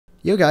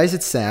Yo guys,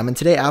 it's Sam, and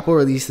today Apple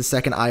released the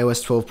second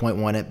iOS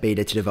 12.1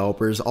 beta to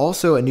developers.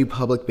 Also, a new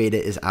public beta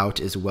is out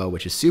as well,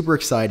 which is super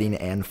exciting,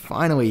 and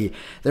finally,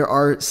 there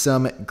are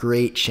some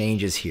great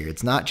changes here.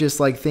 It's not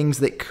just like things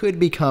that could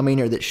be coming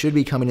or that should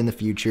be coming in the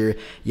future.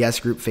 Yes,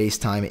 Group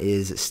FaceTime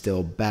is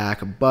still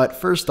back, but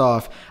first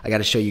off, I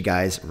gotta show you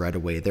guys right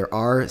away. There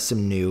are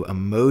some new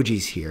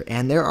emojis here,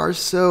 and there are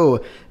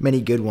so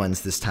many good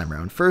ones this time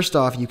around. First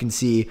off, you can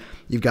see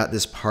you've got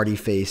this party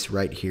face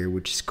right here,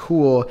 which is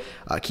cool.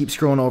 Keep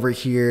scrolling over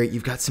here.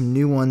 You've got some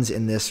new ones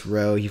in this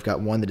row. You've got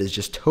one that is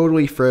just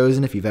totally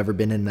frozen. If you've ever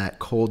been in that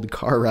cold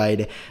car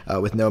ride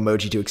with no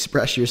emoji to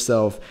express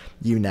yourself,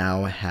 you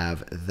now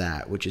have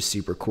that, which is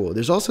super cool.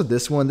 There's also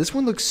this one. This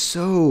one looks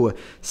so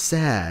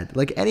sad.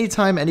 Like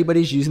anytime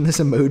anybody's using this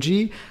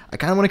emoji, I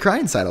kind of want to cry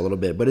inside a little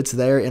bit, but it's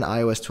there in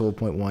iOS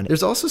 12.1.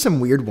 There's also some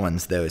weird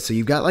ones though. So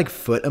you've got like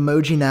foot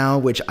emoji now,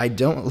 which I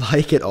don't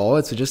like at all.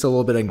 It's just a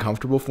little bit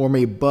uncomfortable for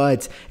me,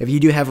 but if you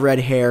do have red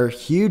hair,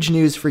 huge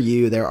news for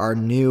you. There are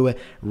new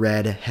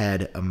red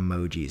head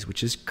emojis,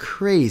 which is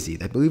crazy.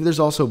 I believe there's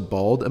also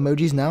bald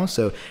emojis now,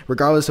 so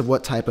regardless of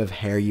what type of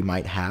hair you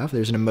might have,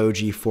 there's an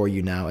emoji for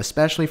you now,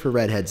 especially for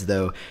redheads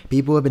though.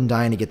 People have been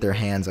dying to get their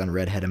hands on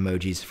redhead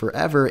emojis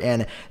forever,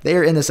 and they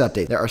are in this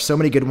update. There are so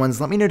many good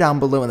ones. Let me know down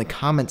below in the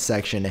comments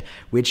section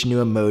which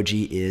new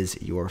emoji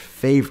is your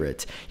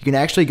favorite. You can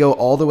actually go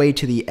all the way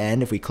to the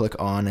end if we click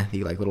on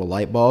the little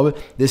light bulb.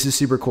 This is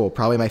super cool.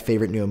 Probably my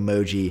favorite new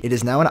emoji. It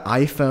is now an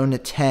iPhone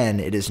 10.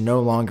 It is no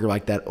longer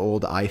like that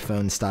old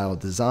iPhone style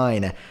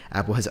design.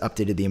 Apple has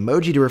updated the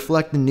emoji to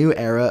reflect the new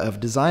era of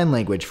design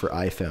language for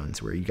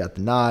iPhones, where you got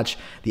the notch,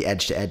 the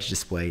edge-to-edge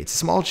display. It's a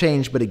small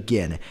change, but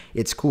again,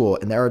 it's cool.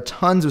 And there are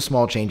tons of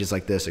small changes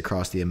like this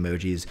across the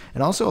emojis,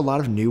 and also a lot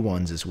of new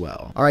ones as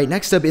well. All right,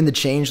 next up in the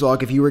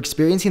changelog, if you were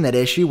experiencing that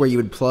issue where you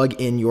would plug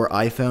in your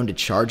iPhone to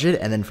charge it,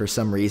 and then for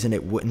some reason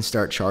it wouldn't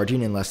start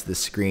charging unless the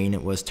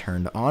screen was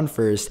turned on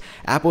first,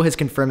 Apple has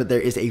confirmed that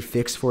there is a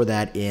fix for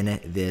that in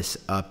this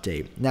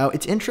update. Now,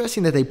 it's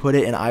interesting that they put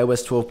it in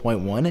iOS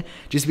 12.1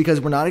 just because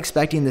we're not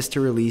expecting this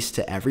to release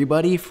to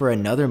everybody for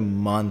another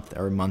month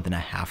or month and a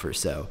half or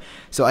so.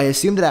 So I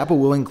assume that Apple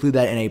will include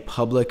that in a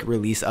public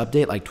release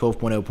update like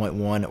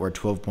 12.0.1 or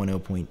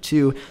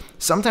 12.0.2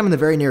 sometime in the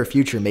very near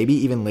future, maybe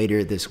even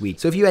later this week.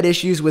 So if you had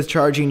issues with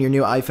charging your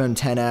new iPhone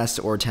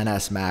XS or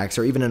XS Max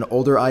or even an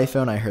older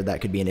iPhone, I heard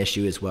that could be an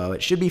issue as well.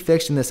 It should be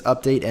fixed in this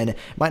update, and it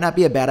might not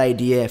be a bad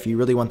idea if you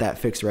really want that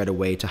fixed right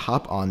away to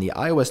hop on the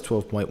iOS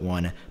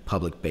 12.1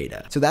 public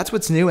beta. So that's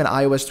what's new in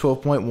iOS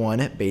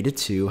 12.1 beta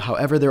 2.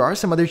 However, there are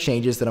some other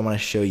changes that I want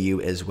to show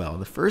you as well.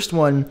 The first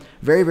one,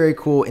 very, very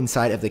cool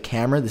inside of the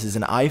camera. This is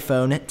an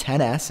iPhone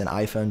XS and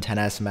iPhone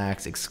XS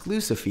Max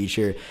exclusive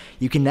feature.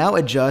 You can now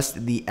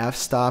adjust the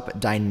f-stop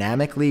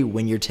dynamically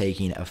when you're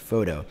taking a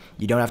photo.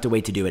 You don't have to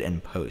wait to do it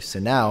in post. So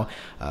now,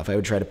 if I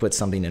would try to put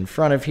something in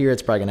front of here,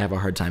 it's probably gonna have a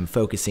hard time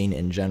focusing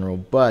in general,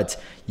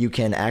 but you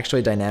can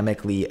actually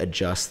dynamically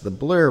adjust the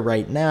blur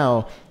right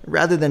now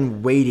rather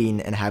than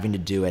waiting and having to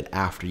do it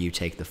after you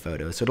take the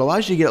photo. So it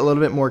allows you to get a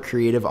little bit more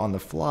creative on the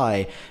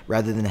fly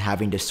rather than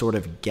having to sort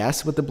of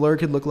guess what the blur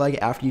could look like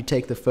after you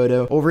take the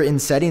photo. Over in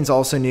settings,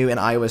 also new in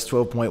iOS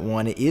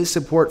 12.1 is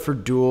support for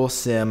dual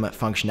SIM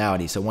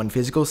functionality. So one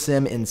physical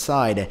SIM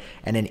inside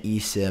and an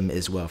eSIM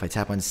as well. If I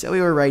tap on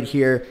cellular right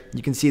here,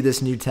 you can see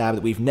this new tab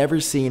that we've never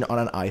seen on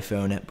an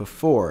iPhone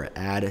before,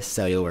 add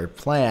cellular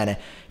plan.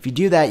 If you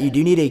do that, you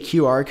do need a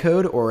QR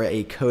code or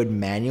a code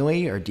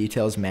manually or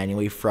details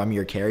manually from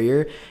your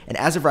carrier. And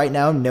as of right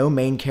now, no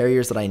main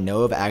carriers that I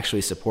know of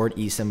actually support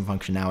eSIM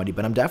functionality,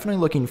 but I'm definitely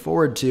looking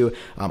forward to,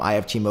 I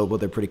have T-Mobile,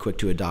 they're pretty quick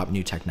to adopt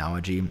new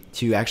technology,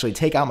 to actually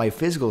take out my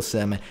physical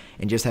SIM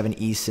and just have an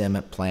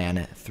eSIM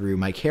plan through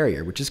my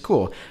carrier, which is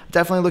cool. I'm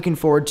definitely looking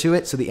forward to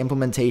it. So the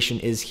implementation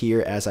is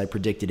here as I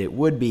predicted it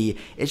would be.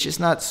 It's just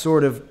not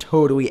sort of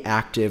totally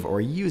active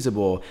or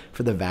usable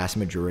for the vast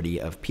majority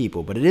of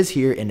people, but it is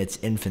here in its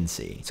infancy.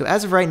 So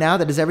as of right now,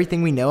 that is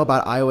everything we know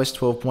about iOS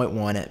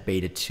 12.1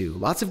 beta 2.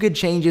 Lots of good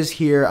changes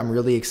here. I'm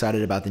really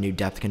excited about the new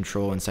depth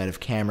control inside of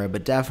camera,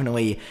 but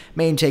definitely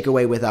main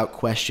takeaway without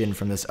question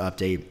from this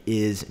update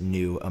is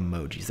new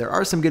emojis. There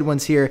are some good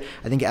ones here.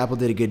 I think Apple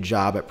did a good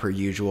job per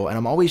usual, and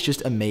I'm always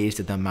just amazed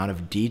at the amount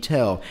of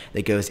detail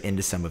that goes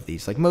into some of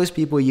these. Like most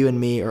people, you and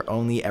me, are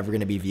only ever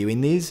going to be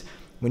viewing these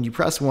when you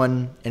press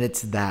one and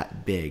it's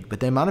that big.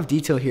 But the amount of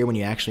detail here when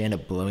you actually end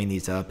up blowing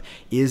these up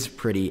is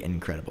pretty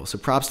incredible. So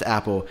props to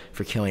Apple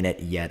for killing it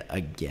yet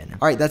again.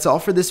 All right, that's all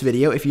for this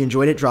video. If you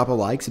enjoyed it, drop a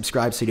like,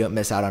 subscribe so you don't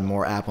miss out on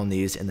more Apple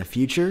news in the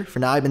future. For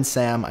now, I've been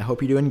Sam. I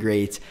hope you're doing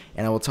great,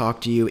 and I will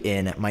talk to you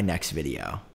in my next video.